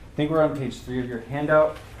I think we're on page 3 of your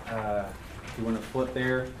handout. If you want to flip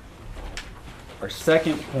there. Our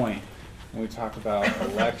second point when we talk about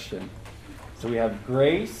election. So we have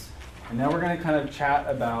grace, and now we're going to kind of chat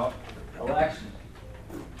about election.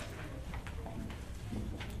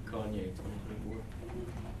 Kanye 2024.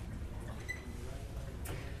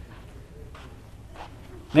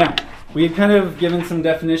 Now, we had kind of given some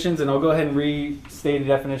definitions, and I'll go ahead and restate a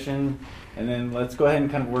definition, and then let's go ahead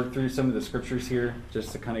and kind of work through some of the scriptures here,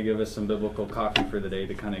 just to kind of give us some biblical coffee for the day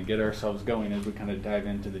to kind of get ourselves going as we kind of dive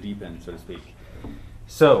into the deep end, so to speak.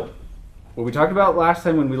 So, what we talked about last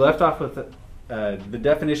time when we left off with the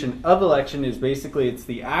definition of election is basically it's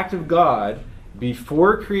the act of God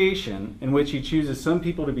before creation in which he chooses some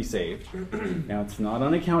people to be saved. Now, it's not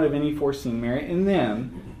on account of any foreseen merit in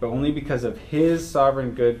them, but only because of his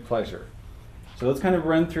sovereign good pleasure. So let's kind of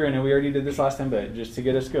run through. I know we already did this last time, but just to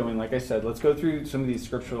get us going, like I said, let's go through some of these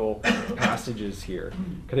scriptural passages here.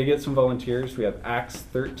 Could I get some volunteers? We have Acts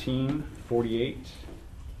 13:48.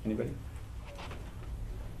 Anybody?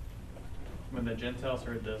 When the Gentiles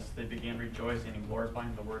heard this, they began rejoicing and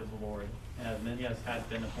glorifying the word of the Lord. And as many as had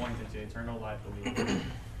been appointed to eternal life believed.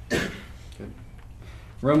 Good.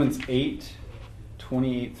 Romans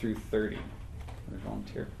 8:28 through 30. There's a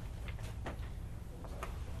volunteer.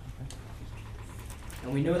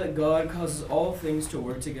 And we know that God causes all things to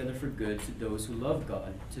work together for good to those who love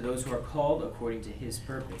God, to those who are called according to his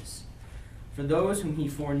purpose. For those whom he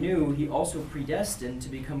foreknew, he also predestined to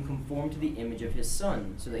become conformed to the image of his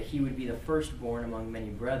Son, so that he would be the firstborn among many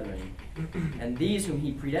brethren. And these whom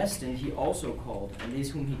he predestined, he also called. And these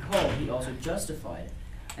whom he called, he also justified.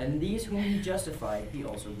 And these whom he justified, he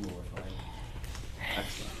also glorified.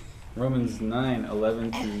 Excellent. Romans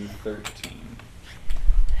 9:11 through 13.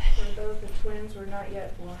 For though the twins were not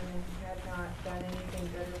yet born and had not done anything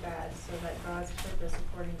good or bad, so that God's purpose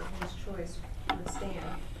according to his choice would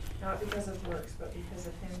stand, not because of works, but because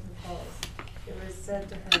of him who calls. It was said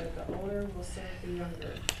to her, the older will serve the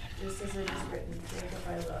younger, just as it is written, Jacob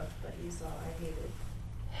I loved, but Esau I hated.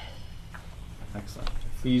 Excellent.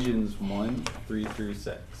 Ephesians 1:3 through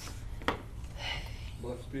 6.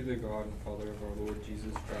 Blessed be the God and Father of our Lord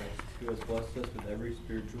Jesus Christ, who has blessed us with every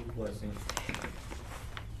spiritual blessing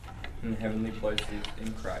in heavenly places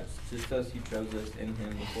in Christ, just as he chose us in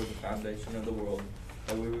him before the foundation of the world,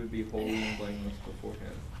 that we would be holy and blameless before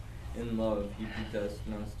him. In love, he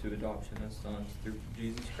predestined us to adoption as sons through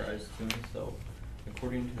Jesus Christ to himself,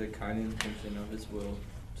 according to the kind intention of his will,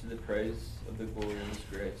 to the praise of the glory of his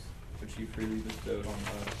grace, which he freely bestowed on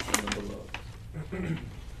us in the beloved.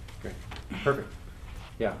 Great. Perfect.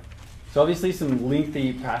 Yeah. So obviously some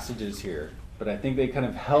lengthy passages here, but I think they kind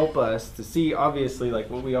of help us to see, obviously, like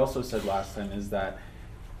what we also said last time, is that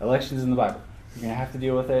election's in the Bible. You're going to have to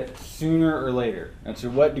deal with it sooner or later. And to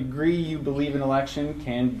what degree you believe in election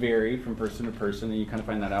can vary from person to person, and you kind of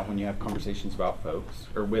find that out when you have conversations about folks,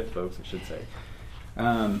 or with folks, I should say.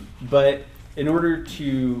 But in order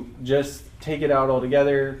to just take it out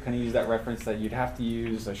altogether, kind of use that reference that you'd have to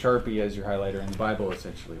use a Sharpie as your highlighter in the Bible,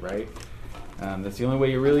 essentially, right? That's the only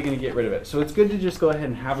way you're really going to get rid of it. So it's good to just go ahead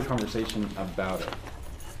and have a conversation about it.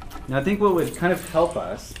 Now, I think what would kind of help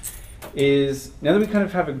us is, now that we kind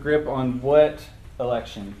of have a grip on what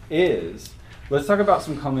election is, let's talk about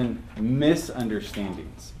some common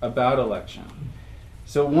misunderstandings about election.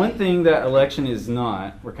 So one thing that election is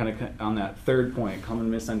not, we're kind of on that third point,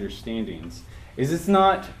 common misunderstandings, is it's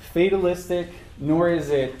not fatalistic, nor is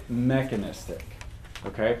it mechanistic.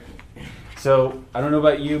 Okay? So I don't know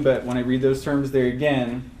about you, but when I read those terms there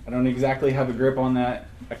again, I don't exactly have a grip on that.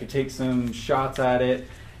 I could take some shots at it,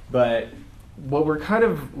 but what we're kind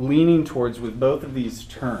of leaning towards with both of these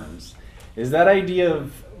terms is that idea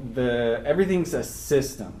of everything's a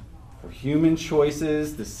system. For human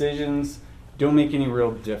choices, decisions don't make any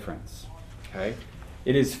real difference. Okay?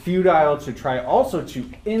 It is futile to try also to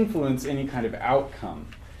influence any kind of outcome.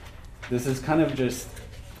 This is kind of just,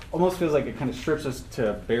 almost feels like it kind of strips us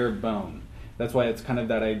to bare bone. That's why it's kind of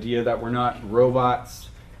that idea that we're not robots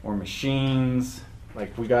or machines.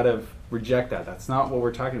 Like, we got to reject that. That's not what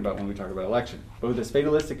we're talking about when we talk about election. Both as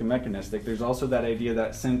fatalistic and mechanistic, there's also that idea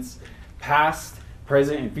that since past,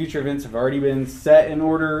 present, and future events have already been set in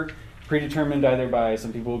order, predetermined either by,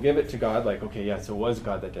 some people will give it to God, like, okay, yes, it was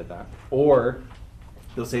God that did that. Or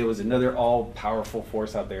they'll say it was another all-powerful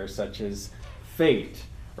force out there, such as fate,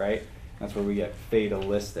 right? That's where we get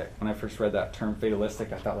fatalistic. When I first read that term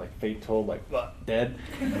fatalistic, I thought like fate told, like, dead.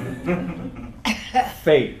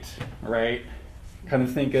 Fate, right? Kind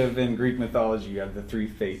of think of in Greek mythology, you have the three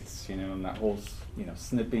fates, and that whole,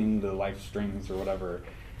 snipping the life strings or whatever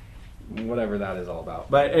that is all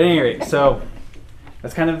about. But at any rate, so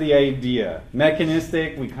That's kind of the idea.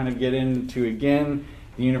 Mechanistic, we kind of get into, again,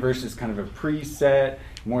 the universe is kind of a preset,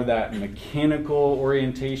 more that mechanical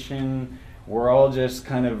orientation. We're all just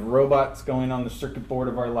kind of robots going on the circuit board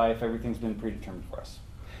of our life. Everything's been predetermined for us.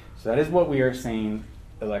 So that is what we are saying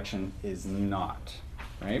election is not,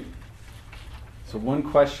 right? So one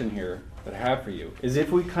question here that I have for you is,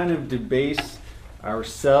 if we kind of debase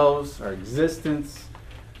ourselves, our existence,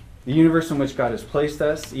 the universe in which God has placed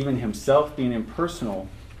us, even himself being impersonal,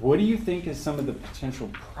 what do you think is some of the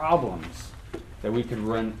potential problems that we could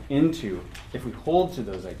run into if we hold to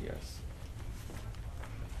those ideas?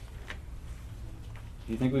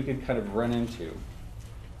 Do you think we could kind of run into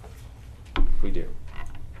if we do?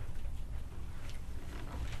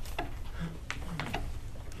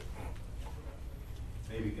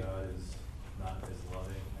 Maybe God is not as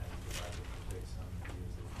loving as the Bible depicts him.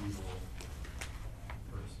 He is an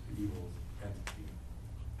evil entity,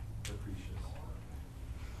 capricious.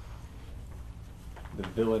 The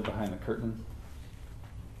villain behind the curtain?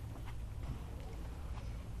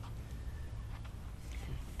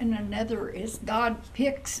 And another is God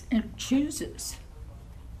picks and chooses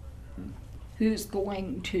who's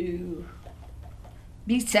going to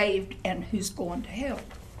be saved and who's going to hell.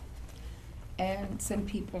 And some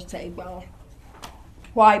people say, well,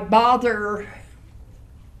 why bother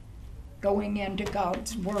going into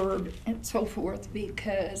God's Word and so forth,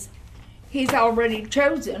 because he's already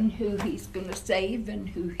chosen who he's going to save and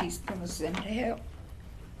who he's going to send to hell.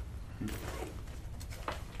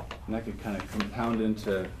 And that could kind of compound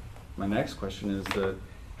into my next question, is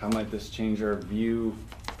how might this change our view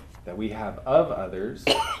that we have of others,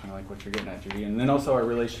 kind of like what you're getting at, Judy, and then also our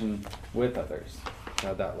relation with others.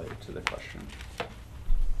 Add that later to the question.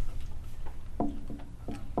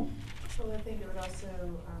 Well, I think it would also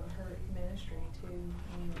hurt ministry too.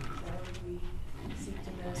 I mean, why would we seek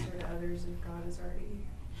to minister to others if God has already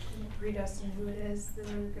predestined who it is that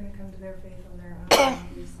are going to come to their faith on their own,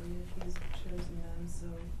 obviously, if he's chosen them. So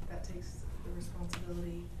that takes the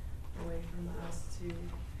responsibility away from us to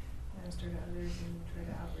minister to others and try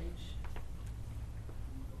to outreach.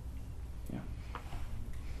 Yeah.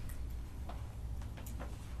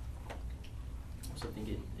 So I think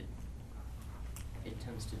it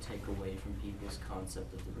tends to take away from people's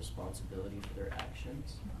concept of the responsibility for their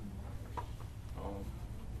actions.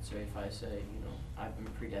 So if I say, I've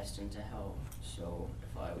been predestined to hell, so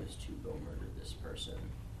if I was to go murder this person,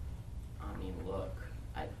 I mean, look,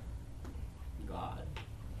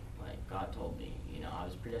 God told me, I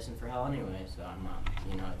was predestined for hell anyway, so I'm not,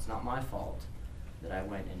 it's not my fault that I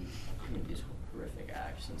went and committed these horrific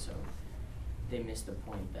acts. And so they miss the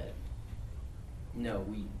point that, no,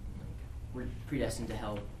 we're predestined to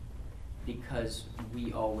hell because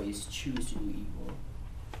we always choose to do evil,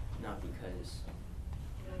 not because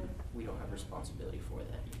we don't have responsibility for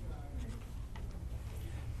that evil.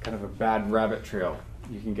 Kind of a bad rabbit trail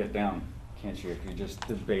you can get down, can't you, if you just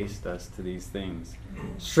debased us to these things.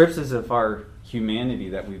 Strips us of our humanity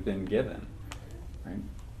that we've been given, right?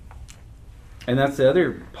 And that's the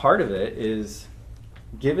other part of it is,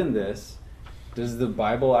 given this, does the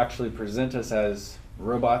Bible actually present us as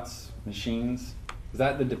robots, machines? Is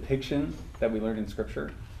that the depiction that we learned in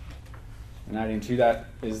Scripture? And adding to that,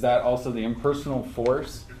 is that also the impersonal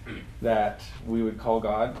force that we would call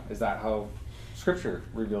God? Is that how Scripture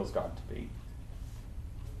reveals God to be?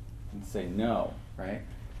 And say no, right?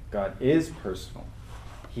 God is personal.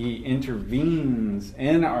 He intervenes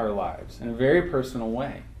in our lives in a very personal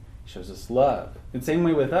way. He shows us love. And same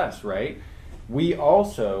way with us, right? We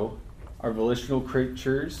also are volitional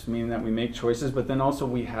creatures, meaning that we make choices, but then also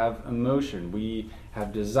we have emotion, we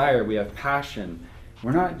have desire, we have passion.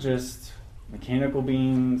 We're not just mechanical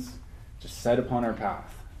beings just set upon our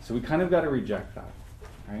path. So we kind of got to reject that,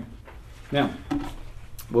 right? Now,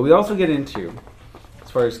 what we also get into,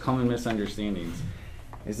 as far as common misunderstandings,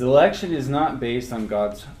 is election is not based on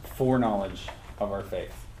God's foreknowledge of our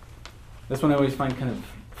faith. This one I always find kind of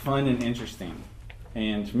fun and interesting.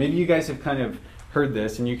 And maybe you guys have kind of heard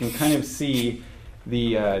this, and you can kind of see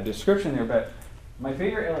the description there, but my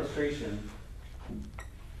favorite illustration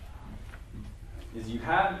is you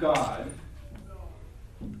have God.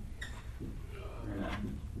 We're going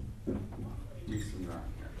to do some drawing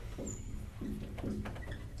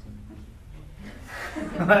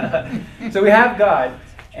here. So we have God,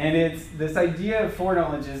 and it's this idea of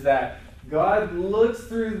foreknowledge is that God looks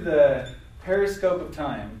through the periscope of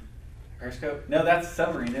time. Periscope? No, that's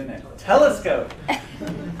submarine, isn't it? Telescope.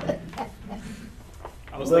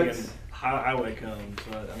 I was thinking highway cone.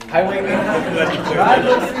 So Highway cone. God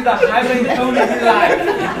looks through the highway cone of your life.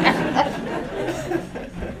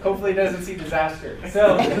 Hopefully, he doesn't see disaster.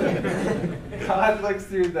 So, God looks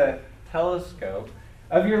through the telescope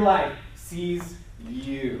of your life, sees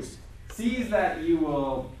you, sees that you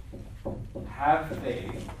will have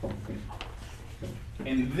faith,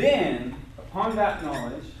 and then, upon that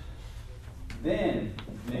knowledge, then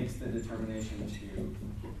makes the determination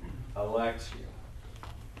to elect you.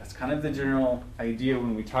 That's kind of the general idea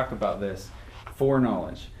when we talk about this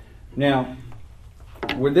foreknowledge. Now,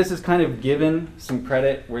 where this is kind of given some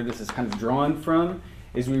credit, where this is kind of drawn from,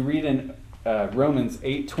 is we read in Romans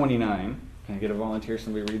 8:29. Can I get a volunteer?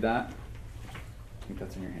 Somebody read that? I think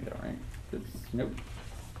that's in your handout, right? Nope.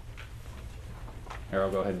 Here, I'll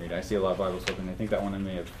go ahead and read it. I see a lot of Bibles open. I think that one I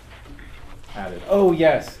may have added. Oh,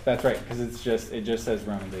 yes, that's right, because it just says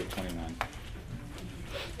Romans 8:29.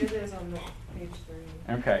 It is on the page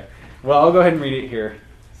 3. Okay. Well, I'll go ahead and read it here,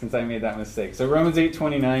 since I made that mistake. So Romans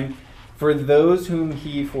 8:29, for those whom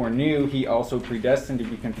he foreknew, he also predestined to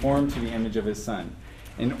be conformed to the image of his Son,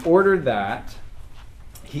 in order that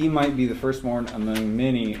he might be the firstborn among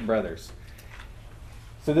many brothers.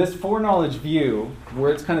 So this foreknowledge view,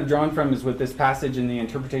 where it's kind of drawn from, is with this passage in the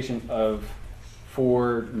interpretation of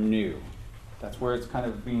foreknew. That's where it's kind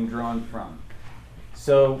of being drawn from.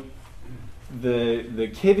 So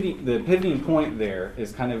the pivoting point there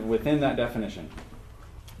is kind of within that definition.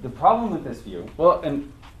 The problem with this view, well,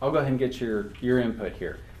 and I'll go ahead and get your input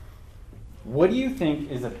here. What do you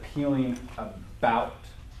think is appealing about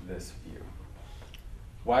this view?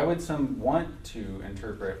 Why would some want to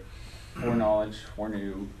interpret foreknowledge,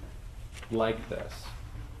 foreknew, like this?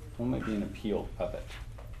 What might be an appeal of it?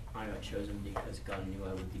 I got chosen because God knew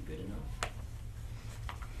I would be good enough.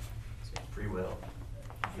 Free will.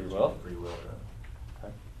 Free will? Free will,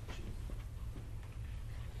 Okay.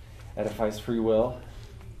 Edifies free will.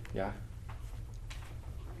 Yeah.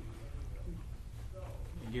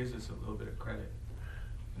 It gives us a little bit of credit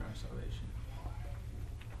in our salvation.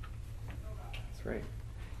 That's right.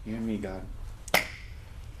 You and me, God.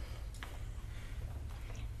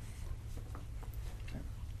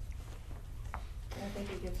 I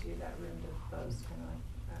think it gives you that room to boast, kind of like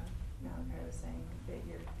Malachi was saying, that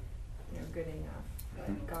you're good enough.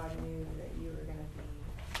 But God knew that you were going to be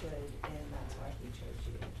good, and that's why he chose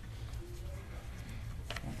you.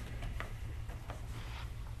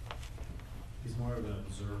 He's more of an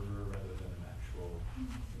observer rather than an actual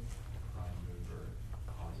prime mover,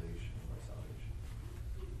 causation of our salvation.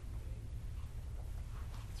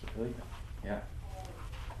 That's really good. Yeah.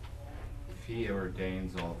 If he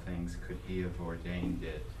ordains all things, could he have ordained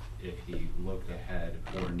it if he looked ahead,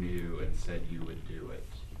 foreknew, and said you would do it,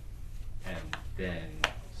 and then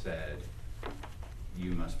said,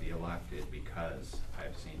 you must be elected because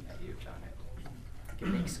I've seen that you've done it? It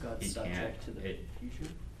makes God He subject can't- to the it- future.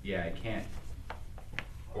 Yeah, it can't,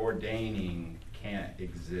 ordaining can't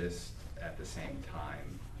exist at the same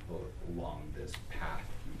time along this path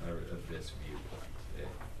or of this viewpoint.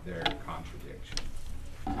 They're a contradiction.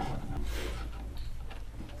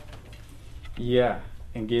 Yeah.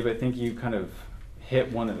 And Gabe, I think you kind of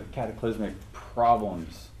hit one of the cataclysmic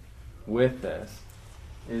problems with this,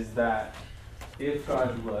 is that if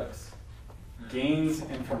God looks, gains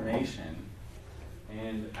information,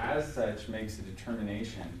 and as such makes a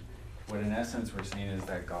determination, what in essence we're saying is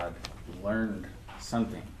that God learned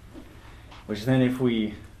something. Which then, if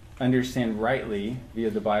we understand rightly via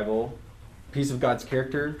the Bible, piece of God's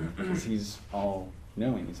character is he's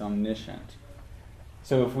all-knowing, he's omniscient.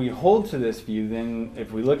 So if we hold to this view, then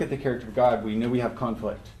if we look at the character of God, we know we have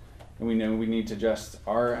conflict. And we know we need to adjust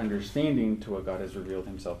our understanding to what God has revealed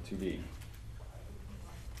himself to be.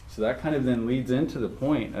 So that kind of then leads into the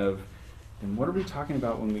point of, then what are we talking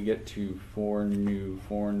about when we get to foreknew,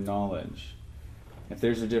 foreknowledge? If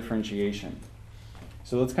there's a differentiation.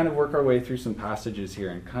 So let's kind of work our way through some passages here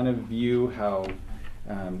and kind of view how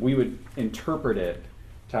we would interpret it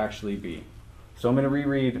to actually be. So I'm going to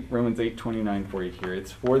reread Romans 8:29 for you here.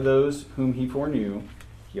 It's for those whom he foreknew,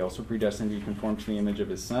 he also predestined to be conformed to the image of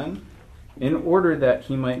his Son, in order that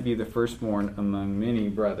he might be the firstborn among many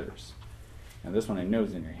brothers. Now this one I know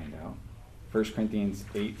is in your handout. 1 Corinthians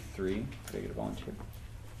 8:3. Could I get a volunteer?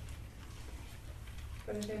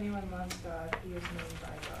 But if anyone loves God, he is known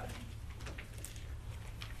by God.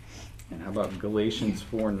 And how about Galatians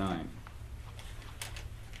 4:9?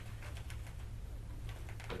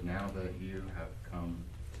 But now that you have come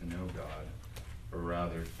to know God, or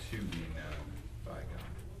rather to be known by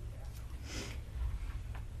God.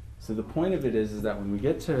 So the point of it is that when we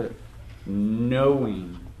get to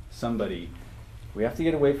knowing somebody, we have to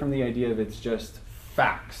get away from the idea of it's just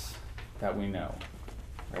facts that we know,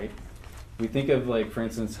 right? We think of, like, for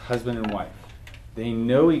instance, husband and wife. They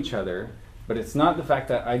know each other, but it's not the fact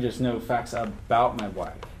that I just know facts about my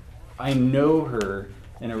wife. I know her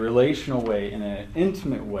in a relational way, in an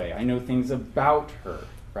intimate way. I know things about her,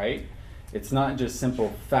 right? It's not just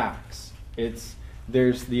simple facts.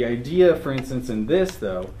 There's the idea, for instance, in this,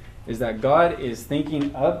 though, is that God is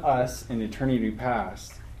thinking of us in eternity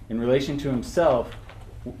past in relation to himself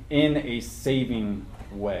in a saving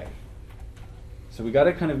way. So we got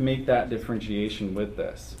to kind of make that differentiation with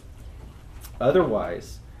this.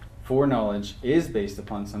 Otherwise, foreknowledge is based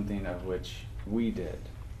upon something of which we did.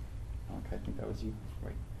 Okay, I think that was you.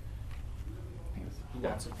 Right.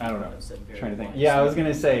 Yeah, I don't know. Trying to think. Yeah, I was going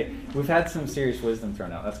to say, we've had some serious wisdom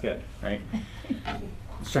thrown out. That's good, right?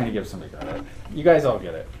 Just trying to give somebody credit. You guys all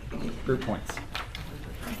get it. Group points.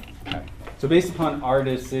 Okay. So based upon our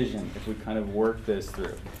decision, if we kind of work this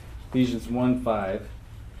through, Ephesians 1:5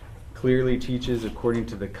 clearly teaches according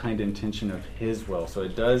to the kind intention of his will. So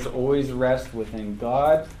it does always rest within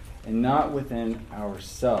God and not within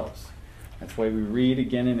ourselves. That's why we read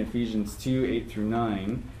again in Ephesians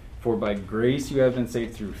 2:8-9, for by grace you have been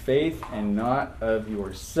saved through faith, and not of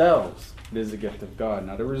yourselves. It is a gift of God,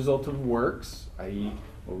 not a result of works, i.e.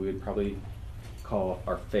 what we would probably call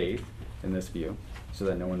our faith in this view, so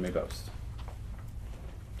that no one may boast.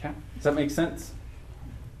 Okay, does that make sense?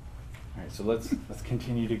 All right, so let's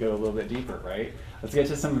continue to go a little bit deeper, right? Let's get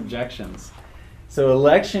to some objections. So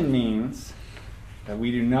election means that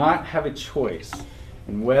we do not have a choice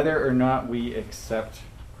in whether or not we accept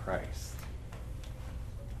Christ.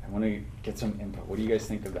 I want to get some input. What do you guys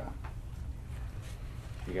think of that?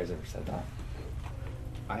 Have you guys ever said that?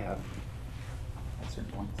 I have at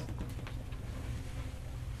certain points.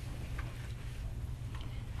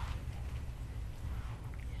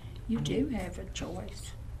 You do have a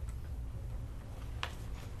choice.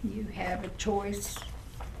 You have a choice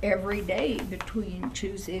every day between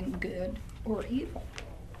choosing good or evil.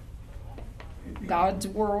 God's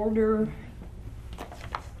world or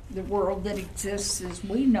the world that exists as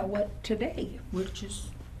we know it today, which is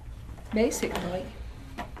basically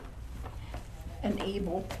an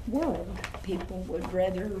evil world. People would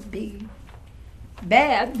rather be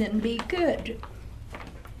bad than be good.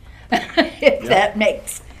 If that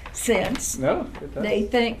makes sense. No, it does. They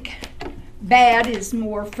think bad is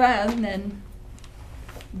more fun than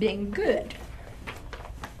being good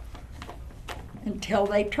until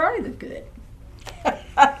they try the good.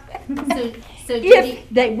 So If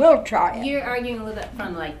they will try it. you're arguing a little bit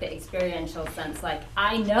from like the experiential sense, like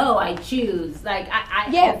I know I choose, like I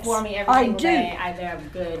Yes, before me every I single do. day. Either I'm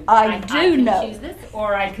good, I I do can know. choose this,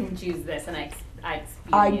 or I can choose this, and I I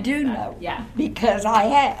experience do that. know. Yeah, Because I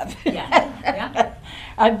have. Yeah, yeah.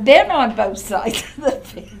 I've been on both sides of the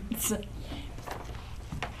fence.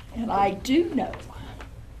 And I do know.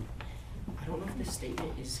 I don't know if this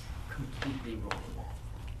statement is completely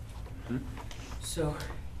wrong. So,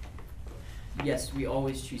 yes, we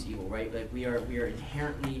always choose evil, right? Like we are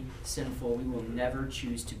inherently sinful. We will never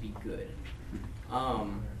choose to be good.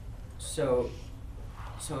 So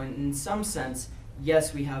in some sense,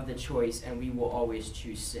 yes, we have the choice, and we will always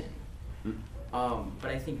choose sin.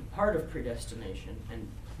 But I think part of predestination, and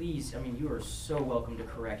please, I mean, you are so welcome to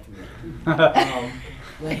correct me.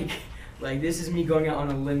 Like this is me going out on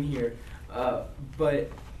a limb here.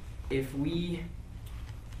 But if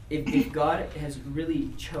God has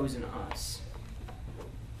really chosen us,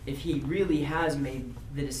 if he really has made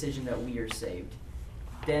the decision that we are saved,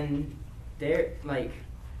 then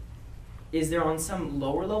is there on some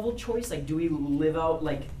lower level choice? Like, do we live out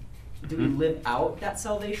that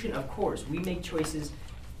salvation? Of course, we make choices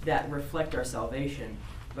that reflect our salvation.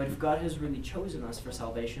 But if God has really chosen us for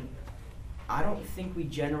salvation, I don't think we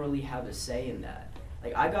generally have a say in that.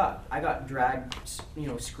 Like, I got dragged,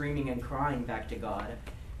 screaming and crying back to God.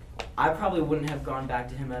 I probably wouldn't have gone back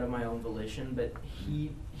to him out of my own volition, but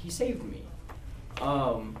he saved me.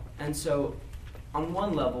 And so, on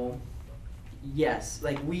one level, yes,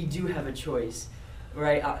 like we do have a choice,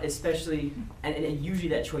 right? Especially, and usually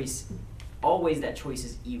that choice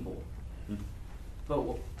is evil.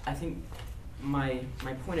 But I think my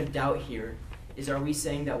point of doubt here is, are we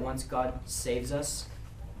saying that once God saves us,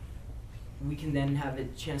 we can then have a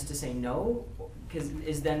chance to say no? Because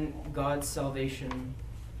is then God's salvation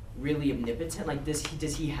really omnipotent? Like,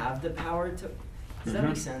 does he have the power to? Does that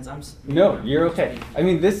make sense? No, you're okay. I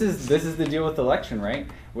mean, this is the deal with election, right?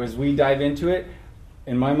 As we dive into it,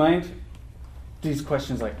 in my mind, these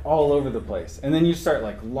questions like all over the place, and then you start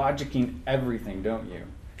like logicking everything, don't you?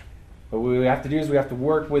 But what we have to do is we have to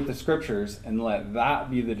work with the scriptures and let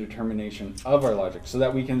that be the determination of our logic, so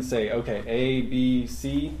that we can say, okay, A, B,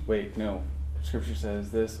 C. Wait, no, scripture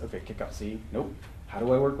says this. Okay, kick out C. Nope. How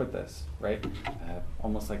do I work with this? Right?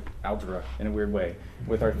 Almost like algebra in a weird way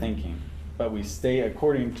with our thinking. but we stay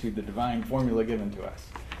according to the divine formula given to us.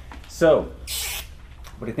 So,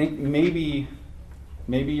 what I think maybe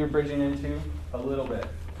you're bridging into a little bit.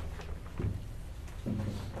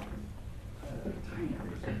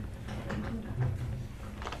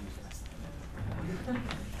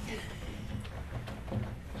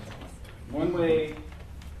 One way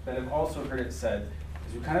that I've also heard it said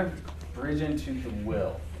is we kind of bridge into the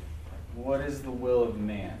will. What is the will of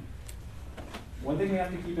man? One thing we have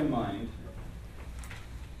to keep in mind,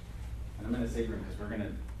 and I'm going to say group because we're going to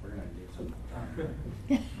do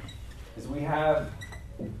something, is we have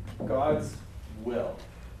God's will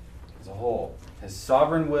as a whole, His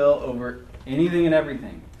sovereign will over anything and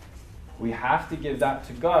everything. We have to give that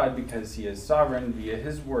to God because He is sovereign via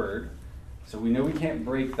His word, so we know we can't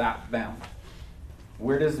break that bound.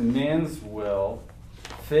 Where does man's will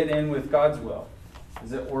fit in with God's will?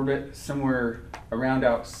 Does it orbit somewhere around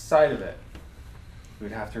outside of it? We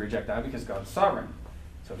would have to reject that because God's sovereign.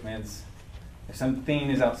 So if something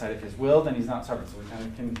is outside of His will, then He's not sovereign. So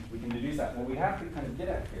we can deduce that. What we have to kind of get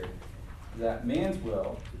at here is that man's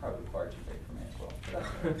will is probably far too big for man's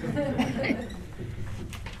will.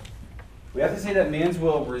 We have to say that man's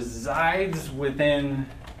will resides within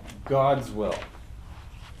God's will.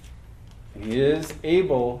 And he is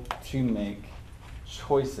able to make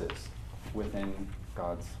choices within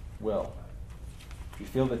God's will. You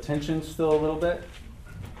feel the tension still a little bit?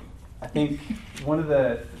 I think one of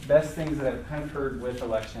the best things that I've kind of heard with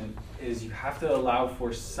election is you have to allow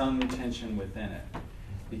for some tension within it.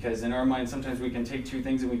 Because in our mind, sometimes we can take two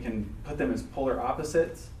things and we can put them as polar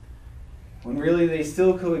opposites, when really they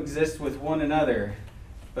still coexist with one another,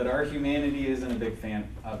 but our humanity isn't a big fan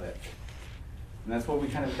of it. And that's what we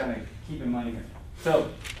kind of keep in mind here. So,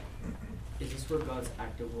 is this where God's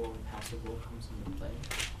active will and passive will comes into play?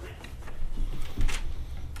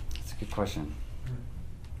 That's a good question.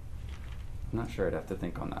 I'm not sure. I'd have to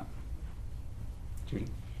think on that. Judy?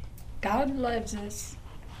 God loves us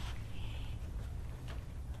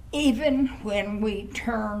even when we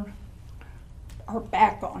turn our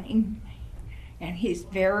back on Him. And He's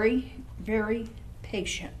very, very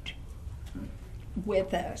patient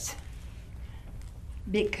with us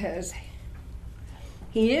because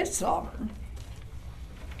He is sovereign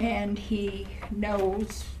and He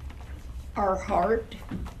knows our heart.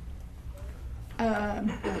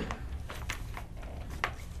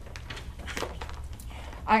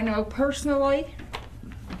 I know personally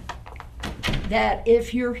that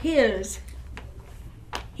if you're His,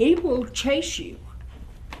 He will chase you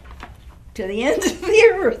to the ends of the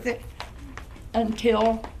earth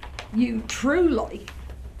until you truly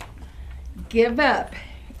give up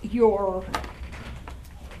your,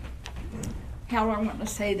 how do I want to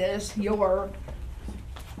say this, your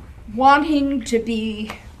wanting to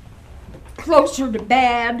be closer to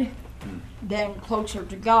bad than closer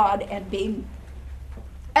to God and being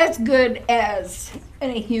as good as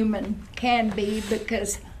any human can be,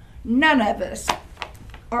 because none of us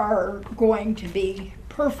are going to be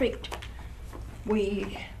perfect.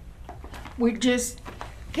 We just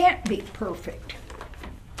can't be perfect.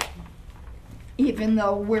 Even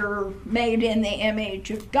though we're made in the image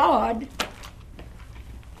of God,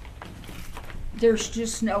 there's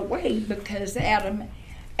just no way, because Adam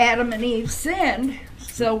and Eve sinned,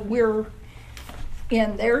 so we're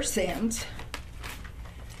in their sins.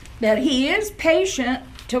 But He is patient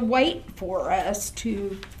to wait for us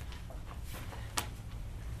to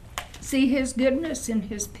see His goodness and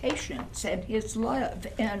His patience and His love.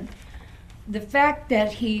 And the fact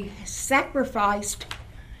that He sacrificed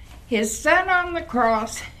His Son on the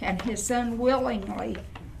cross, and His Son willingly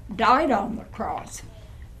died on the cross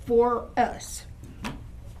for us,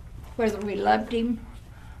 whether we loved Him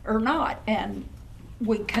or not. And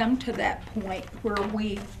we come to that point where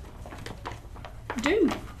we do.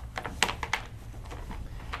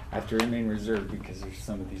 I have to remain reserved because there's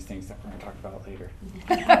some of these things that we're going to talk about later.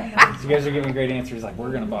 You guys are giving great answers, like we're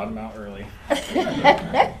going to bottom out early. I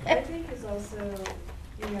think it's also,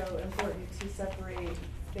 important to separate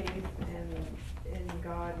faith in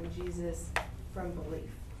God and Jesus from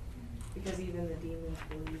belief, because even the demons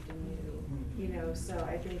believed in you. So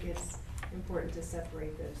I think it's important to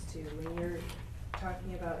separate those two. When you're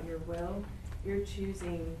talking about your will, you're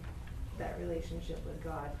choosing that relationship with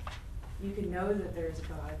God. You can know that there's a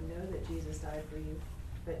God, know that Jesus died for you,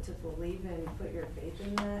 but to believe and put your faith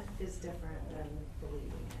in that is different than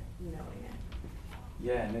believing it, knowing it.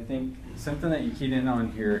 Yeah, and I think something that you keyed in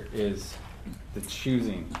on here is the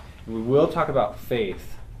choosing. We will talk about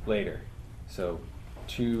faith later, so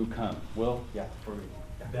to come. Will? Yeah.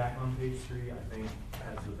 Back on page 3, I think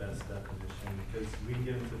has the best definition, because we can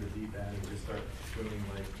get into the deep end and just start swimming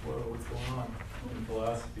like, whoa, what's going on in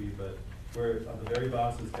philosophy, but where at the very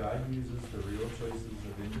bottom says God uses the real choices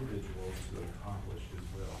of individuals to accomplish his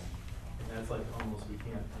will. And that's like almost, we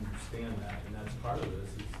can't understand that, and that's part of this,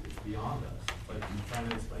 it's beyond us. It's like I'm trying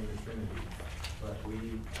to explain the Trinity, but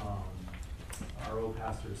we, our old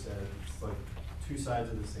pastor said it's like two sides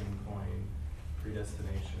of the same coin,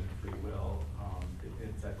 predestination, free will.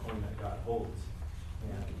 It's that coin that God holds,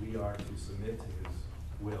 and we are to submit to his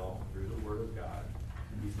will through the word of God.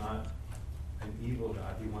 He's not an evil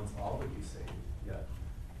God. He wants all to be saved, yet,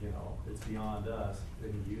 it's beyond us,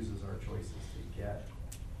 and he uses our choices to get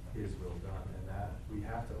his will done, and that we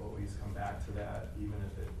have to always come back to that, even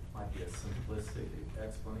if it might be a simplistic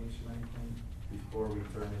explanation, I think, before we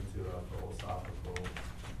turn into a philosophical,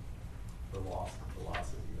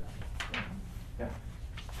 philosophy then. Yeah.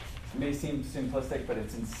 It may seem simplistic, but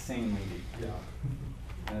it's insanely deep. Yeah.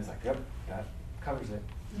 And it's like, yep, that covers it.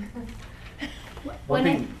 When One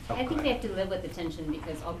thing- I think we have to live with the tension,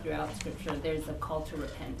 because all throughout Scripture there's a call to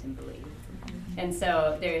repent and believe. And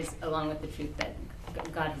so there's, along with the truth that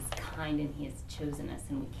God is kind and he has chosen us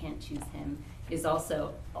and we can't choose him, is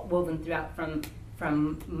also woven throughout from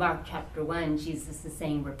Mark chapter 1. Jesus is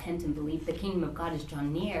saying, repent and believe. The kingdom of God is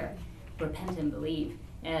drawn near. Repent and believe.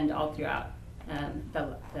 And all throughout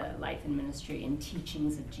the life and ministry and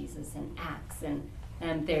teachings of Jesus and Acts,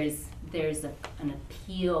 and there's an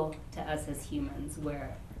appeal to us as humans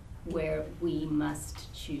where we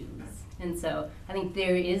must choose. And so I think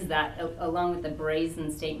there is that, along with the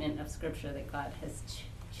brazen statement of Scripture that God has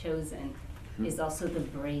chosen, is also the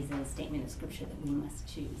brazen statement of Scripture that we must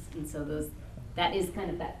choose. And so that is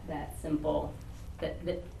kind of that simple,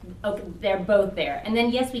 okay, they're both there. And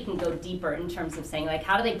then yes, we can go deeper in terms of saying, like,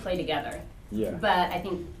 how do they play together? Yeah. But I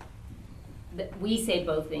think that we say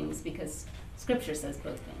both things because Scripture says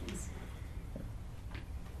both things.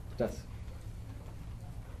 That's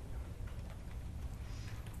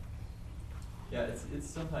Yeah, it's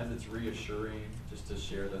sometimes it's reassuring just to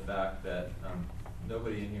share the fact that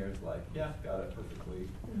nobody in here is like, yeah, got it perfectly.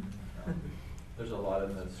 There's a lot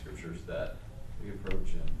in the scriptures that we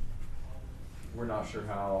approach and we're not sure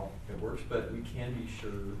how it works, but we can be sure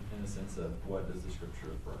in the sense of what does the scripture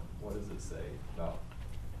affirm? What does it say about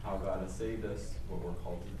how God has saved us, what we're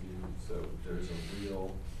called to do? So there's a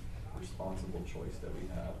real responsible choice that we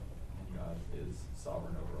have, and God is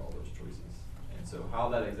sovereign over all those choices. And so how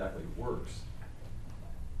that exactly works,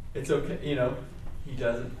 it's okay, he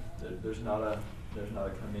doesn't, there's not a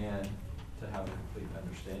command to have a complete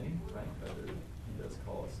understanding, right? But he does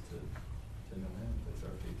call us to know him, place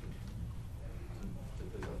our faith in him, to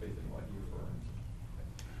place our faith in what he affirms.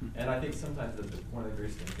 And I think sometimes one of the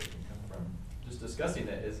greatest things that can come from just discussing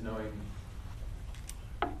it is knowing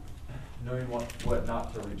what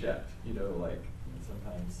not to reject. Like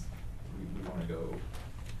sometimes we want to go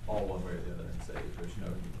all one way or the other and say there's no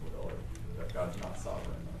equal or that God's not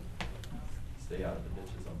sovereign, or stay out of the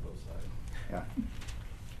ditches on both sides. yeah.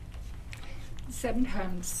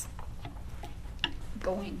 Sometimes,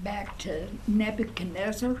 going back to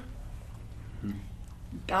Nebuchadnezzar,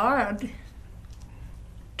 God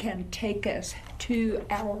can take us to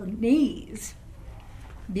our knees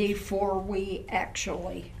before we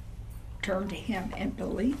actually turn to him and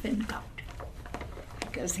believe in God.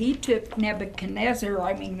 Because he took Nebuchadnezzar,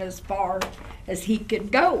 as far as he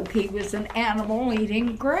could go. He was an animal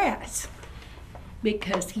eating grass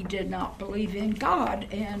because he did not believe in God.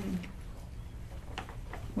 And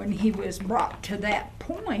when he was brought to that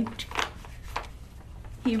point,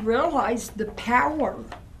 he realized the power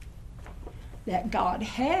that God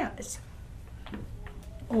has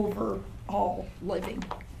over all living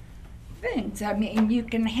things. You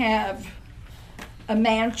can have a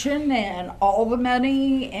mansion and all the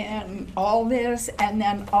money and all this, and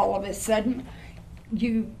then all of a sudden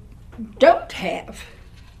you don't have.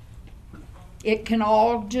 It can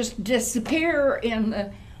all just disappear in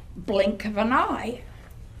the blink of an eye.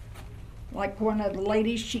 Like one of the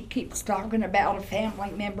ladies, she keeps talking about a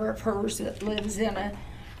family member of hers that lives in a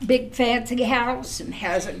big fancy house and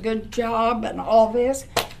has a good job and all this.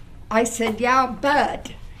 I said, yeah,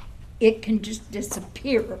 but it can just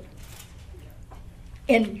disappear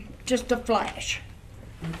in just a flash.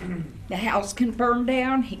 The house can burn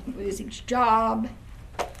down, he can lose his job.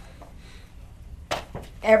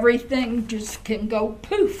 Everything just can go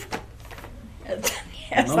poof.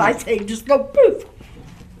 As I say, just go poof.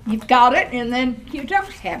 You've got it, and then you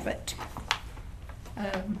don't have it.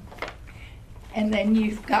 And then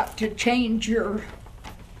you've got to change your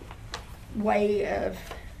way of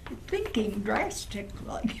thinking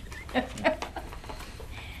drastically.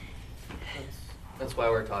 That's why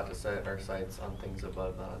we're taught to set our sights on things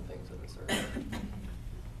above, not on things of this earth.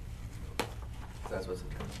 That's what's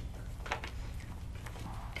eternal.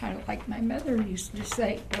 Kind of like my mother used to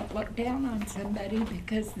say, don't look down on somebody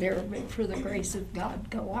because they're meant for the grace of God.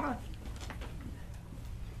 Go on.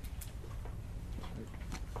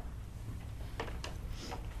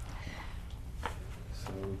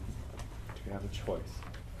 So, do you have a choice?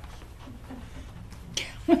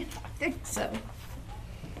 I think so.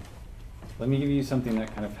 Let me give you something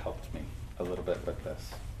that kind of helped me a little bit with this.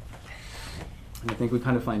 And I think we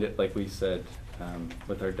kind of find it, like we said,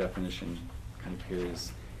 with our definition kind of here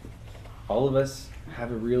is, all of us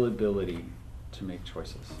have a real ability to make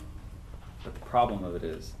choices. But the problem of it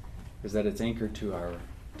is that it's anchored to our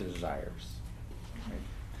desires. Right?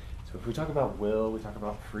 So if we talk about will, we talk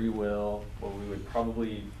about free will, well, we would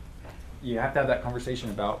probably, you have to have that conversation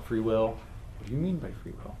about free will. What do you mean by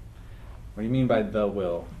free will? What do you mean by the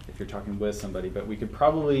will, if you're talking with somebody? But we could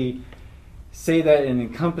probably say that in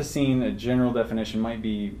encompassing a general definition might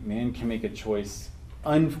be man can make a choice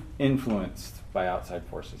uninfluenced by outside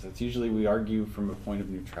forces. That's usually, we argue from a point of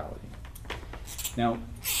neutrality. Now,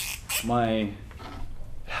 my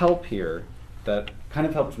help here that kind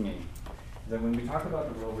of helped me is that when we talk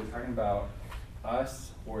about the will, we're talking about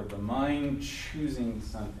us or the mind choosing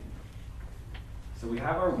something. So we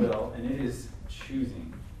have our will, and it is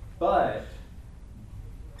choosing. But,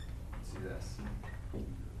 let's do this.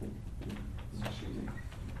 It's choosing.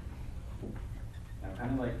 Now,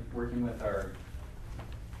 kind of like working with our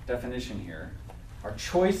definition here, our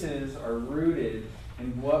choices are rooted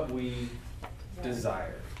in what we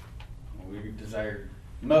desire. What we desire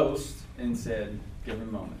most in said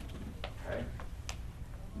given moment. Okay?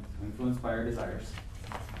 It's influenced by our desires.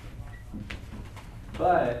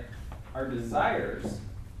 But our desires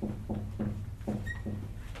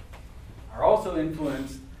are also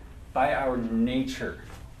influenced by our nature.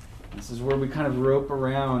 This is where we kind of rope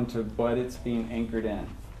around to what it's being anchored in.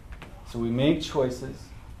 So we make choices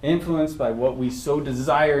influenced by what we so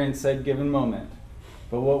desire in said given moment.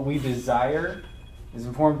 But what we desire is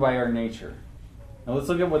informed by our nature. Now let's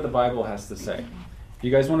look at what the Bible has to say. If you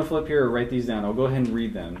guys want to flip here or write these down, I'll go ahead and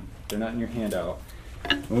read them. They're not in your handout.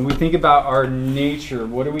 When we think about our nature,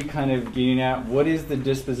 what are we kind of getting at? What is the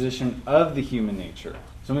disposition of the human nature?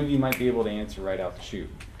 Some of you might be able to answer right out the chute.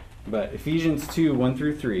 But Ephesians 2, 1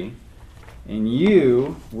 through 3, and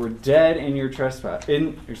you were dead in your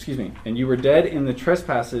and you were dead in the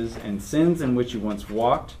trespasses and sins in which you once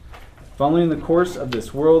walked, following the course of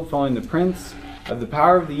this world, following the prince of the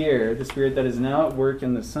power of the air, the spirit that is now at work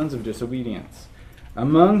in the sons of disobedience,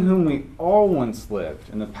 among whom we all once lived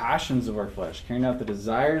in the passions of our flesh, carrying out the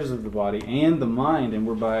desires of the body and the mind, and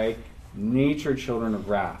were by nature children of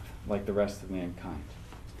wrath, like the rest of mankind.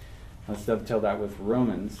 Let's dovetail that with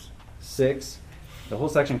Romans 6. The whole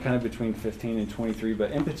section kind of between 15 and 23,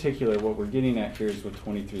 but in particular what we're getting at here is with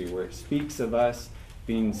 23, where it speaks of us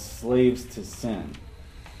being slaves to sin.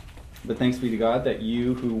 But thanks be to God that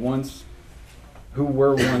you who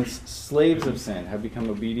were once slaves of sin have become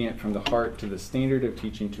obedient from the heart to the standard of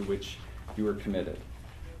teaching to which you were committed.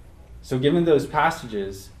 So given those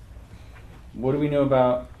passages, what do we know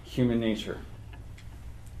about human nature?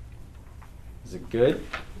 Is it good?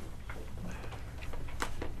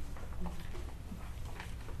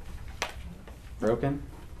 Broken?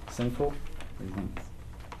 Sinful? What do you think?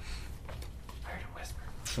 I heard a whisper.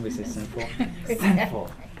 Somebody say sinful?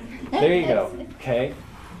 Sinful. There you go. Okay.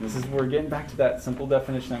 This is, we're getting back to that simple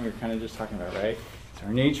definition that we were kind of just talking about, right? So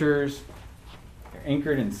our natures, they're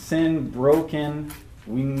anchored in sin, broken.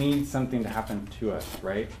 We need something to happen to us,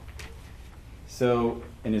 right? So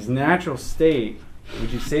in his natural state, would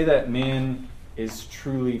you say that man is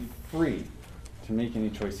truly free to make any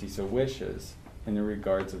choice he so wishes in the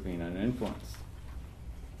regards of being uninfluenced?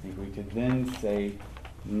 I think we could then say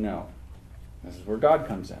no. This is where God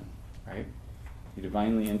comes in, right? He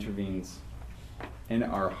divinely intervenes in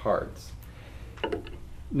our hearts.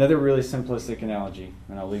 Another really simplistic analogy,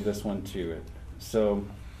 and I'll leave this one to it. So,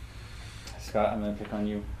 Scott, I'm going to pick on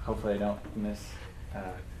you. Hopefully I don't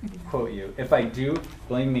misquote you. If I do,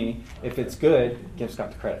 blame me. If it's good, give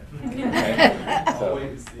Scott the credit. Okay? So, I'll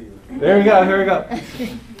wait to see you. There we go.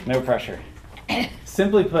 No pressure.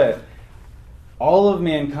 Simply put, all of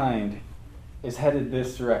mankind is headed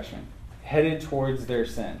this direction, headed towards their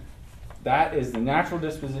sin. That is the natural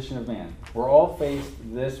disposition of man. We're all faced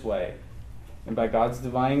this way. And by God's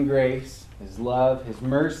divine grace, his love, his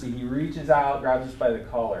mercy, he reaches out, grabs us by the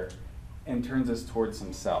collar, and turns us towards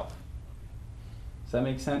himself. Does that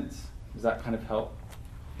make sense? Does that kind of help?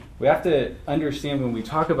 we have to understand when we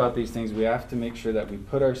talk about these things, we have to make sure that we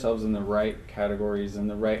put ourselves in the right categories and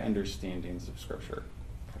the right understandings of Scripture.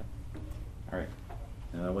 Okay. All right.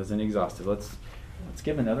 Now, that wasn't exhaustive. Let's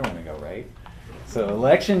give another one a go, right? So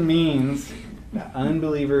election means that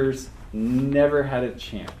unbelievers never had a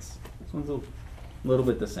chance. This one's a little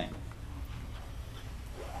bit the same.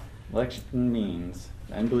 Election means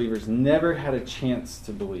that unbelievers never had a chance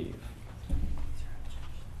to believe.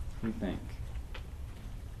 What do you think?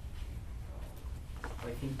 I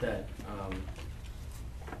think that,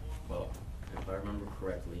 well, if I remember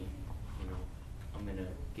correctly, I'm going to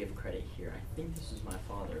give credit here. I think this is my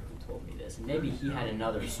father who told me this, and maybe he had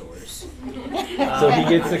another source. So he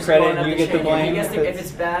gets the credit and you get the blame? If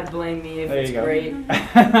it's bad, blame me. If there it's great,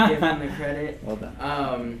 give him the credit. Well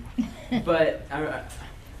done. But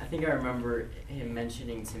I think I remember him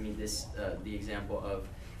mentioning to me this, the example of,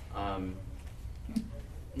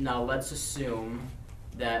 now let's assume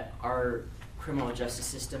that our criminal justice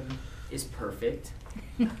system is perfect.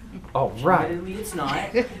 Oh, right. Admittedly, it's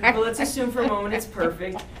not. But let's assume for a moment it's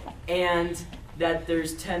perfect, and that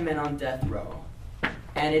there's 10 men on death row.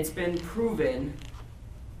 And it's been proven,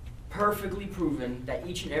 perfectly proven, that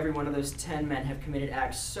each and every one of those 10 men have committed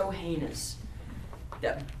acts so heinous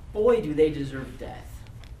that, boy, do they deserve death.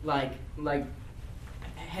 Like,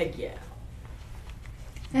 heck yeah.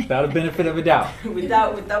 Without a benefit of a doubt.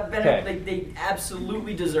 without benefit, Okay. they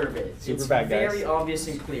absolutely deserve it. Super it's bad guys. very obvious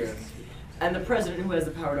and clear. And the president, who has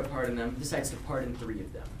the power to pardon them, decides to pardon 3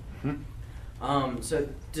 of them. Hmm. So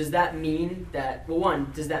does that mean that, well, one,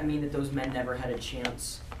 does that mean that those men never had a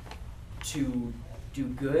chance to do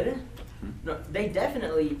good? No, they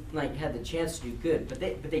definitely had the chance to do good, but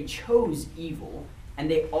they chose evil, and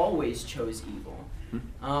they always chose evil.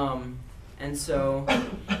 And so,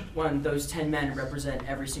 one, those 10 men represent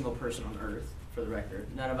every single person on earth, for the record.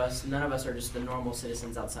 None of us are just the normal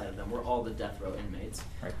citizens outside of them. We're all the death row inmates.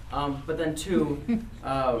 Right. But then 2,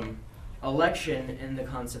 election in the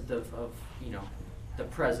concept of the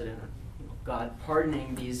president, or God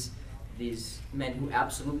pardoning these men who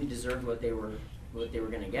absolutely deserved what they were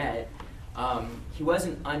going to get. He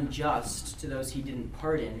wasn't unjust to those he didn't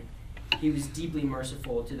pardon. He was deeply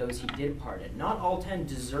merciful to those he did pardon. Not all 10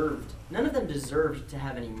 none of them deserved to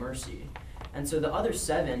have any mercy. And so the other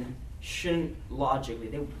 7 shouldn't logically,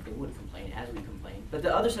 they would complain as we complain, but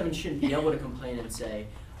the other 7 shouldn't be able to complain and say,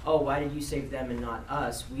 oh, why did you save them and not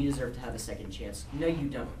us? We deserve to have a second chance. No, you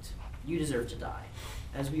don't. You deserve to die,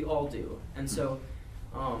 as we all do. And so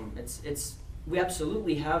we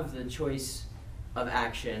absolutely have the choice of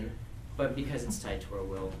action, but because it's tied to our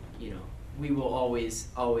will, we will always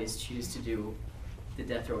choose to do the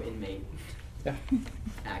death row inmate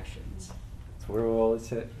actions. That's where we'll always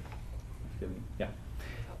hit. Yeah.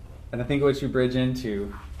 And I think what you bridge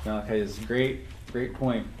into, Malachi, is a great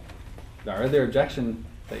point. Our other objection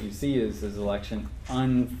that you see is election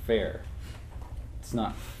unfair. It's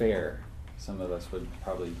not fair, some of us would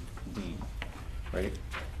probably deem, right?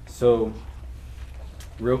 So,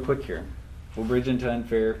 real quick here. We'll bridge into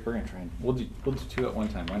unfair. We're going to try and, we'll do 2 at one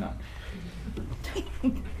time. Why not?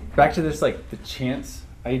 Back to this, the chance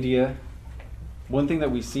idea. One thing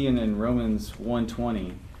that we see in Romans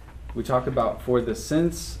 1:20, we talk about for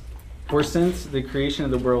since the creation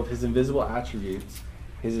of the world, his invisible attributes,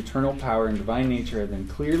 his eternal power and divine nature have been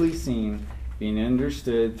clearly seen, being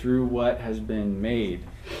understood through what has been made,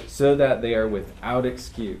 so that they are without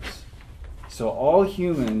excuse. So all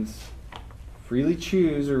humans freely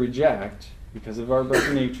choose or reject, because of our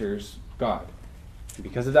broken natures, God. And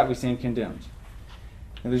because of that, we stand condemned.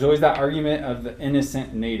 And there's always that argument of the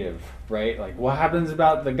innocent native, right? What happens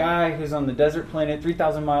about the guy who's on the desert planet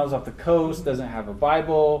 3,000 miles off the coast, doesn't have a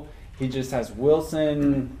Bible, he just has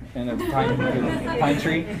Wilson and a pine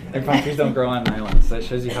tree. And pine trees don't grow on islands. That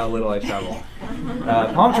shows you how little I travel.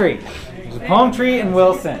 Palm tree. There's a palm tree and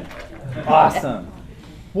Wilson. Awesome.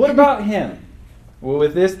 What about him? Well,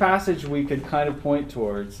 with this passage, we could kind of point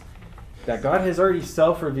towards that God has already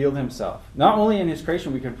self-revealed himself. Not only in his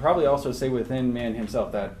creation, we could probably also say within man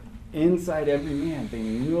himself, that inside every man, they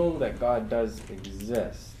know that God does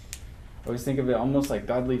exist. I always think of it almost like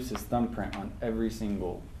God leaves his thumbprint on every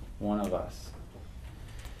single one of us.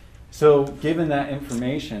 So given that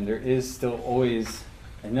information, there is still always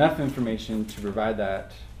enough information to provide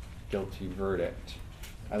that guilty verdict.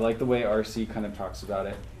 I like the way R.C. kind of talks about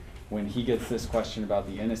it. When he gets this question about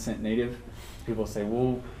the innocent native, people say,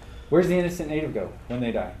 well, where's the innocent native go when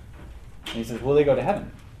they die? And he says, well, they go to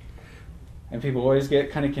heaven. And people always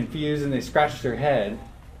get kind of confused and they scratch their head.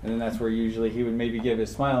 And then that's where usually he would maybe give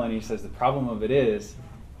his smile and he says, the problem of it is,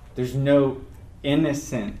 there's no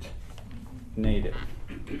innocent native.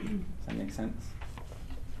 Does that make sense?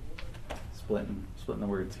 splitting the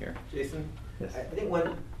words here. Jason? Yes. I think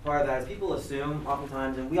one part of that is people assume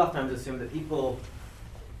oftentimes, and we oftentimes assume that people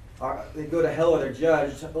they go to hell or they're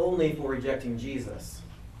judged only for rejecting Jesus.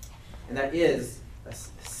 And that is a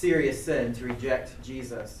serious sin to reject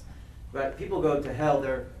Jesus. But people go to hell,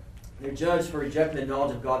 they're judged for rejecting the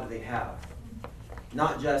knowledge of God that they have.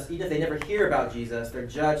 Not just, even if they never hear about Jesus, they're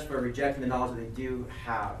judged for rejecting the knowledge that they do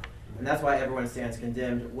have. And that's why everyone stands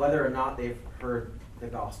condemned, whether or not they've heard the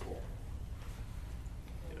gospel.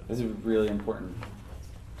 This is a really important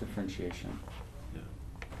differentiation. Yeah.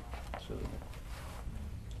 It's really good.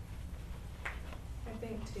 I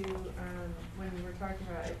think too, when we're talking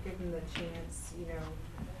about giving the chance, you know,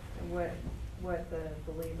 and what the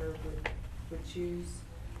believer would choose.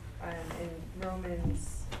 In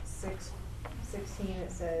Romans 6:16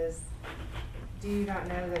 it says, "Do you not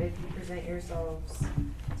know that if you present yourselves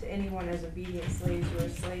to anyone as obedient slaves, you are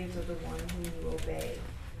slaves of the one whom you obey,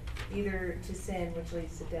 either to sin, which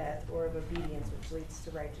leads to death, or of obedience, which leads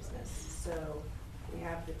to righteousness." So we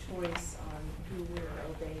have the choice on who we're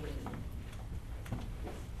obeying.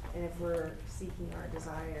 And if we're seeking our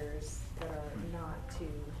desires that are not to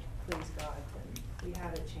please God, then we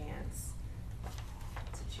have a chance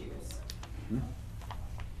to choose. Mm-hmm.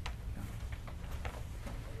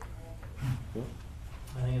 Cool.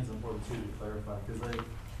 I think it's important too to clarify, because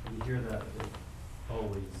you hear that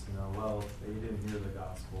always, you know, well, they didn't hear the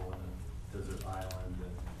gospel in a desert island,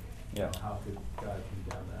 and you know, how could God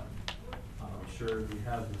condemn them? Sure, we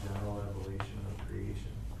have the general evolution of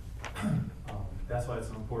creation. That's why it's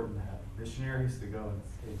so important to have missionaries to go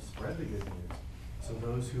and spread the good news. So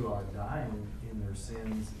those who are dying in their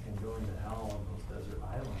sins and going to hell on those desert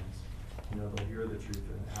islands, you know, they'll hear the truth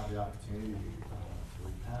and have the opportunity to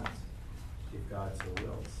repent if God so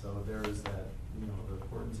wills. So there is that, you know, the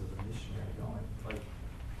importance of the missionary going. Like,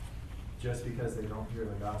 just because they don't hear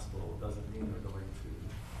the gospel doesn't mean they're going to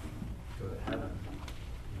go to heaven.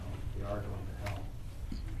 You know, they are going to hell.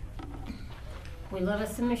 We love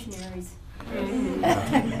us some missionaries.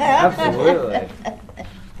 Absolutely.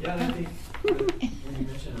 Yeah, and I think when you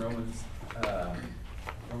mentioned Romans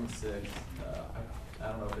 6, I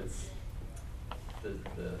don't know if it's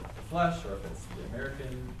the flesh or if it's the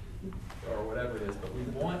American or whatever it is, but we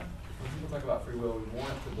want, when people talk about free will, we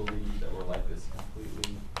want to believe that we're like this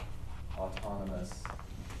completely autonomous,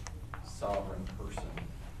 sovereign person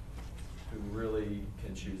who really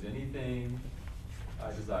can choose anything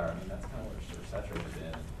I desire. I mean, that's kind of what we're saturated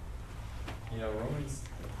in. You know, Romans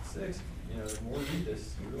 6, you know, the more you read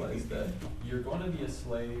this, you realize that you're going to be a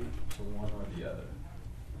slave to one or the other.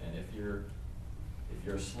 And if you're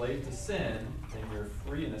a slave to sin, then you're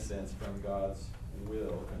free in a sense from God's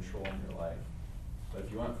will controlling your life. But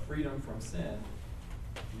if you want freedom from sin,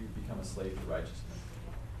 you become a slave to righteousness.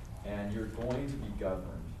 And you're going to be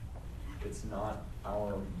governed. It's not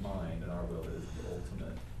our mind and our will that is the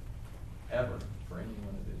ultimate ever for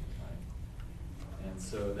anyone of any kind. And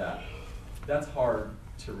so that's hard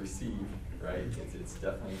to receive, right? It's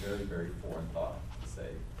definitely very, very foreign thought to say,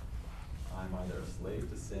 I'm either a slave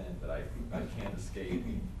to sin, but I can't escape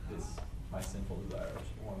my sinful desires,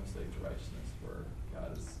 or I'm a slave to righteousness, where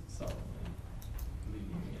God is sovereignly leading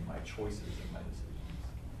me in my choices and my decisions.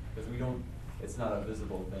 Because it's not a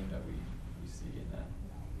visible thing that we see in that.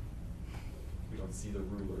 We don't see the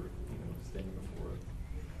ruler, standing before us.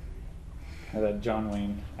 That John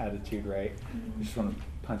Wayne attitude, right? You just want to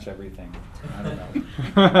punch everything. I don't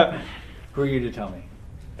know. Who are you to tell me?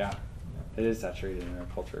 Yeah, it is saturated in our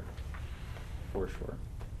culture, for sure.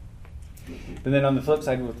 But then on the flip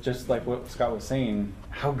side, with just like what Scott was saying,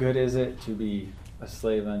 how good is it to be a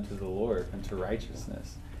slave unto the Lord and to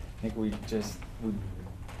righteousness? I think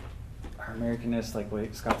our Americanness, like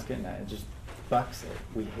what Scott's getting at, it just bucks it.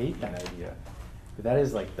 We hate that idea. But that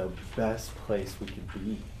is like the best place we could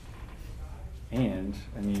be. And,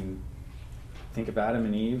 I mean, think of Adam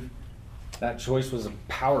and Eve. That choice was a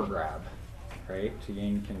power grab, right, to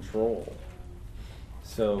gain control.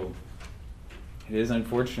 So it is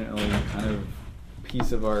unfortunately kind of a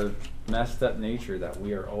piece of our messed up nature that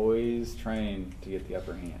we are always trying to get the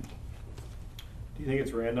upper hand. Do you think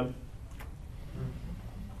it's random?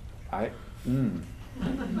 I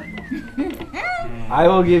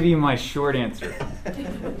will give you my short answer.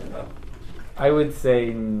 I would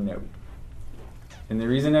say no. And the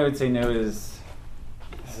reason I would say no is,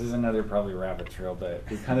 this is another probably rabbit trail, but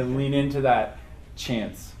we kind of lean into that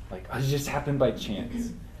chance. Like, oh, it just happened by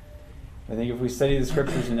chance. I think if we study the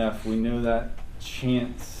scriptures enough, we know that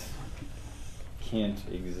chance can't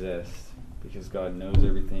exist because God knows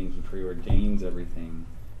everything. He preordains everything.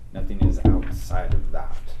 Nothing is outside of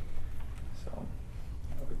that. So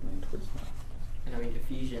I would lean towards that. And I mean,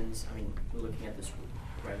 Ephesians, I mean, we're looking at this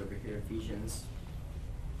right over here. Ephesians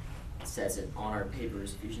says it on our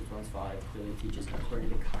papers. Ephesians 1:5 clearly teaches according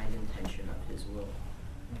to the kind intention of his will.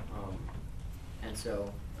 And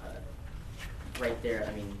so, right there,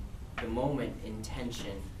 I mean, the moment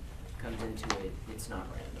intention comes into it, it's not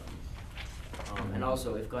random. And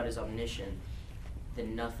also, if God is omniscient,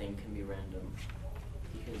 then nothing can be random,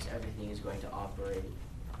 because everything is going to operate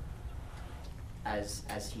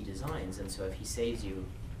as he designs. And so if he saves you,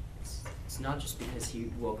 it's not just because he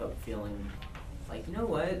woke up feeling like, you know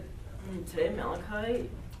what, today Malachi,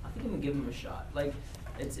 I think I'm gonna give him a shot. Like,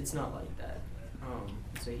 it's not like that.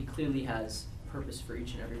 So he clearly has purpose for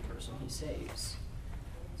each and every person he saves.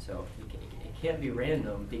 So it can't be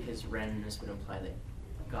random, because randomness would imply that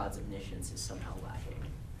God's omniscience is somehow lacking.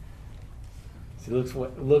 See,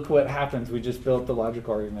 look what happens. We just built the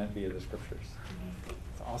logical argument via the scriptures.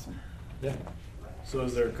 It's awesome. Yeah. So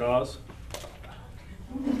is there a cause?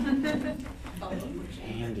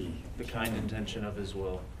 Andy. The kind intention of his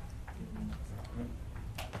will.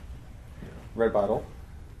 Red bottle.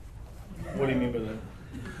 What do you mean by that?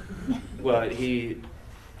 Well, he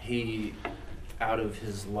out of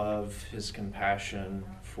his love, his compassion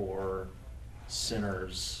for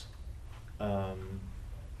sinners,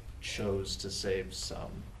 chose to save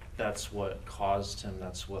some. That's what caused him,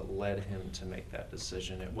 that's what led him to make that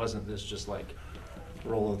decision. It wasn't this just like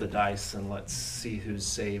roll of the dice and let's see who's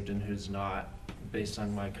saved and who's not based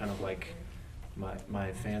on my kind of like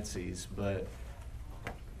my fancies, but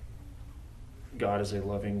God is a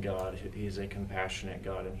loving God. He is a compassionate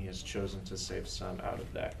God, and he has chosen to save some out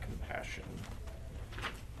of that compassion.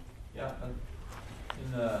 Yeah,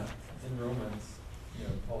 in Romans,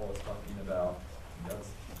 Paul was talking about God's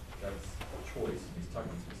choice, and he's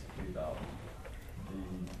talking specifically about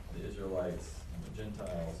the Israelites and the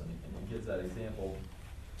Gentiles, and he gives that example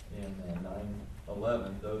in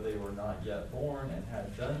 9:11. Though they were not yet born and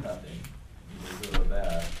had done nothing, either good or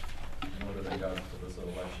bad, in order that God's purpose of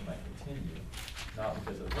election might continue, not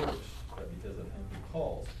because of works, but because of him who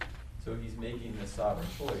calls. So he's making this sovereign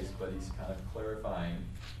choice, but he's kind of clarifying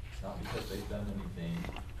it's not because they've done anything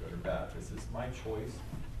good or bad. This is my choice,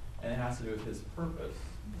 and it has to do with his purpose.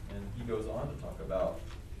 And he goes on to talk about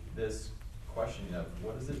this questioning of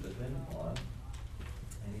what does it depend upon?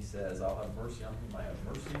 And he says, I'll have mercy on whom I have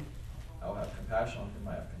mercy. I'll have compassion on whom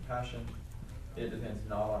I have compassion. It depends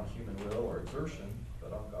not on human will or exertion,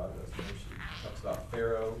 but on God who has mercy. He talks about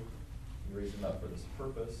Pharaoh. He raised him up for this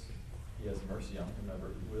purpose. He has mercy on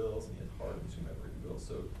whomever he wills, and he hardens whomever he wills.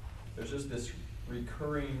 So there's just this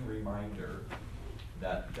recurring reminder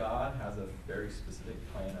that God has a very specific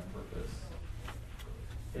plan and purpose.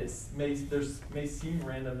 There may seem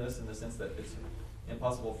randomness in the sense that it's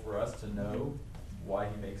impossible for us to know why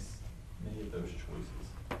he makes many of those choices,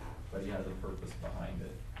 but he has a purpose behind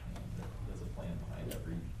it, and he has a plan behind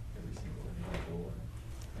every single individual,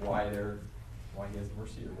 and why he has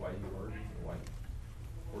mercy, or why he hardens, or why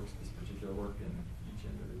he works this particular work in each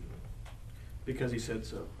individual. Because he said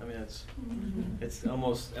so. I mean, it's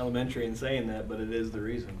almost elementary in saying that, but it is the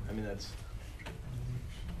reason. I mean,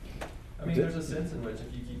 there's a sense in which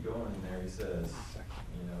if you keep going in there, he says,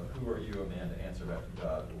 who are you, a man, to answer back to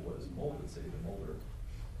God? Well, what does molded say to the molder?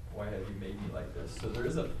 Why have you made me like this? So there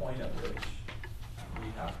is a point at which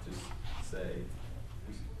we have to say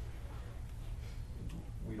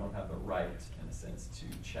we don't have the right, in a sense, to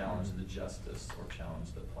challenge the justice or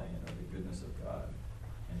challenge the plan or the goodness of God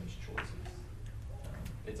and his choices.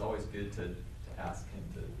 It's always good to ask him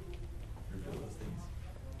to reveal those things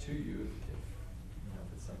to you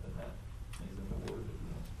if it's something that is in the Word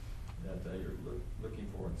that you're looking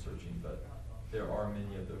for and searching. But there are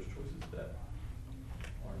many of those choices that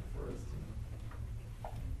aren't for us to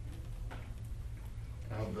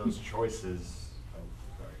Now those choices. Oh,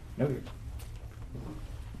 sorry. No.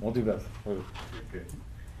 We'll do both. Okay.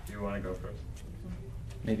 Do you want to go first?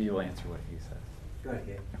 Maybe you'll answer what he says. Go ahead,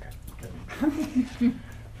 Gabe. Okay.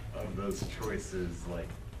 Of those choices,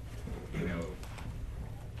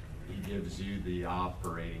 he gives you the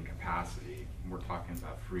operating capacity. We're talking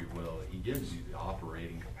about free will. He gives you the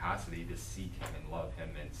operating capacity to seek him and love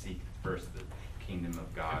him and seek first the kingdom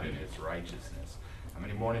of God and his righteousness. How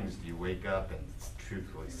many mornings do you wake up and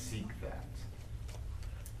truthfully seek that?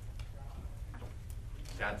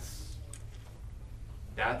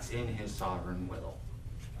 That's in his sovereign will,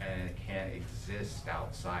 and it can't exist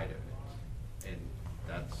outside of it. And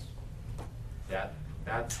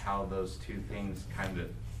that's how those two things kind of,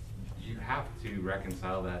 you have to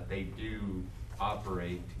reconcile that they do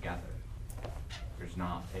operate together. There's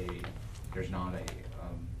not a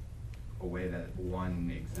way that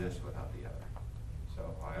one exists without the other.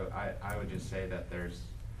 So I would just say that there's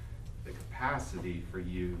the capacity for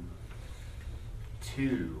you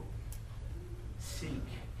to seek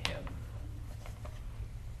him,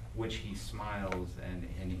 which he smiles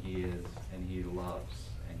and he is, and he loves,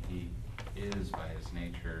 and he is by his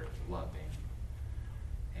nature loving.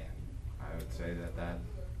 And I would say that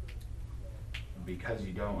because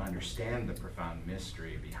you don't understand the profound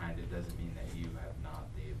mystery behind it doesn't mean that you have not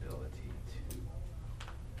the ability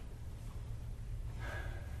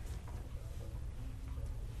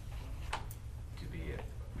to be at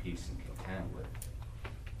peace and content with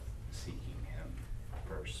seeking him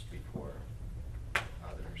first before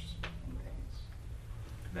others and things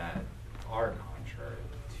that are contrary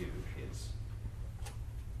to his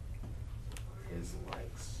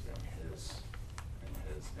likes and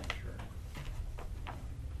his nature.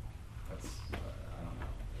 That's I don't know.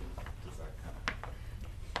 Does that kind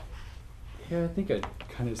of? Yeah, I think I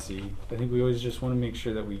kind of see. I think we always just want to make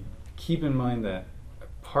sure that we keep in mind that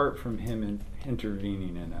apart from him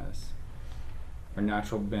intervening in us, our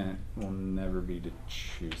natural bent will never be to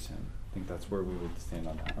choose him. I think that's where we would stand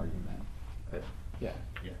on that argument. But yeah.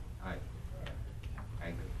 Yeah, I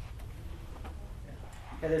agree.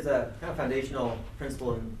 Yeah, there's a kind of foundational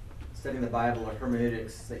principle in studying the Bible or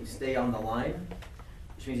hermeneutics that you stay on the line,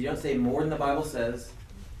 which means you don't say more than the Bible says,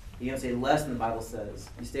 you don't say less than the Bible says.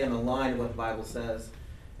 You stay on the line of what the Bible says.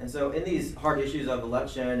 And so in these hard issues of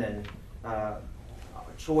election and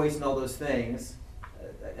choice and all those things,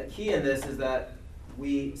 a key in this is that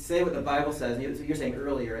we say what the Bible says, and you're saying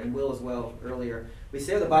earlier, and Will as well earlier, we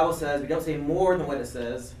say what the Bible says, we don't say more than what it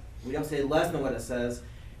says, we don't say less than what it says,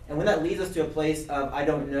 and when that leads us to a place of I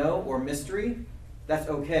don't know or mystery, that's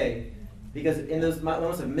okay, because in those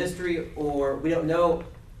moments of mystery or we don't know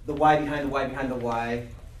the why behind the why behind the why,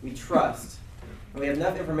 we trust. And we have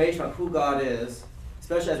enough information about who God is,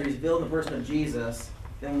 especially as he's revealed in the person of Jesus,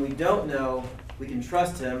 then when we don't know, we can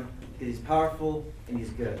trust him because he's powerful and he's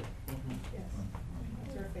good. Yes.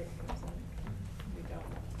 That's where faith comes in. We don't.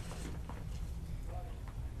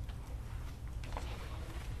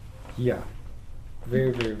 Yeah.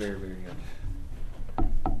 Very, very, very, very good.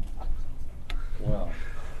 Well,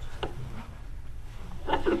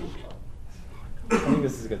 I think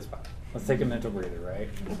this is a good spot. Let's take a mental breather, right?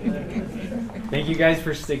 Thank you guys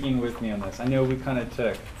for sticking with me on this. I know we kind of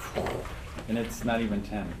took, and it's not even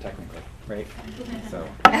 10 technically, right? So,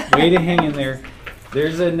 way to hang in there.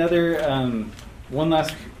 There's another, one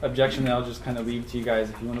last objection that I'll just kind of leave to you guys.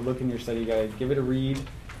 If you want to look in your study guide, give it a read.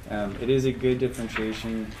 It is a good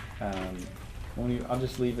differentiation. I'll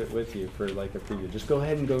just leave it with you for like a preview. Just go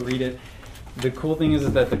ahead and go read it. The cool thing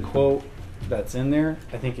is that the quote that's in there,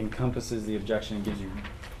 I think, encompasses the objection and gives you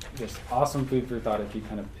just awesome food for thought if you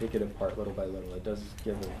kind of pick it apart little by little. It does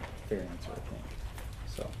give a fair answer, I think.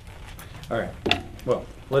 So, all right. Well,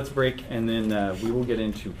 let's break, and then we will get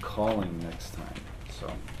into calling next time.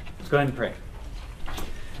 So let's go ahead and pray.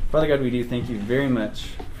 Father God, we do thank you very much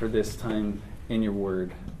for this time in your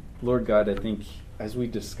word. Lord God, I think as we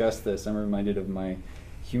discuss this, I'm reminded of my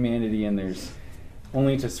humanity, and there's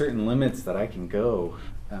only to certain limits that I can go.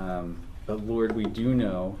 But Lord, we do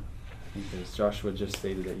know, I think as Joshua just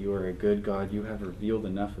stated, that you are a good God. You have revealed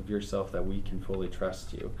enough of yourself that we can fully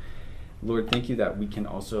trust you. Lord, thank you that we can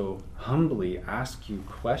also humbly ask you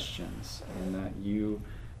questions and that you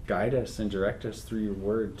guide us and direct us through your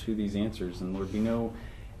word to these answers. And Lord, we know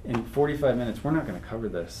in 45 minutes we're not going to cover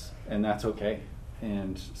this, and that's okay.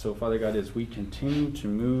 And so, Father God, as we continue to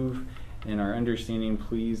move in our understanding,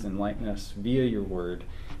 please enlighten us via your word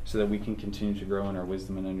so that we can continue to grow in our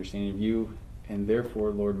wisdom and understanding of you. And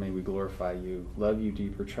therefore, Lord, may we glorify you, love you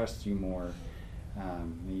deeper, trust you more.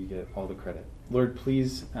 May you get all the credit. Lord,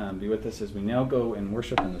 please be with us as we now go and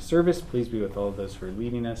worship in the service. Please be with all of those who are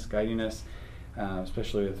leading us, guiding us,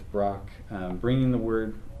 especially with Brock, bringing the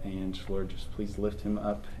word. And Lord, just please lift him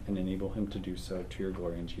up and enable him to do so to your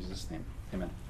glory. In Jesus' name, amen.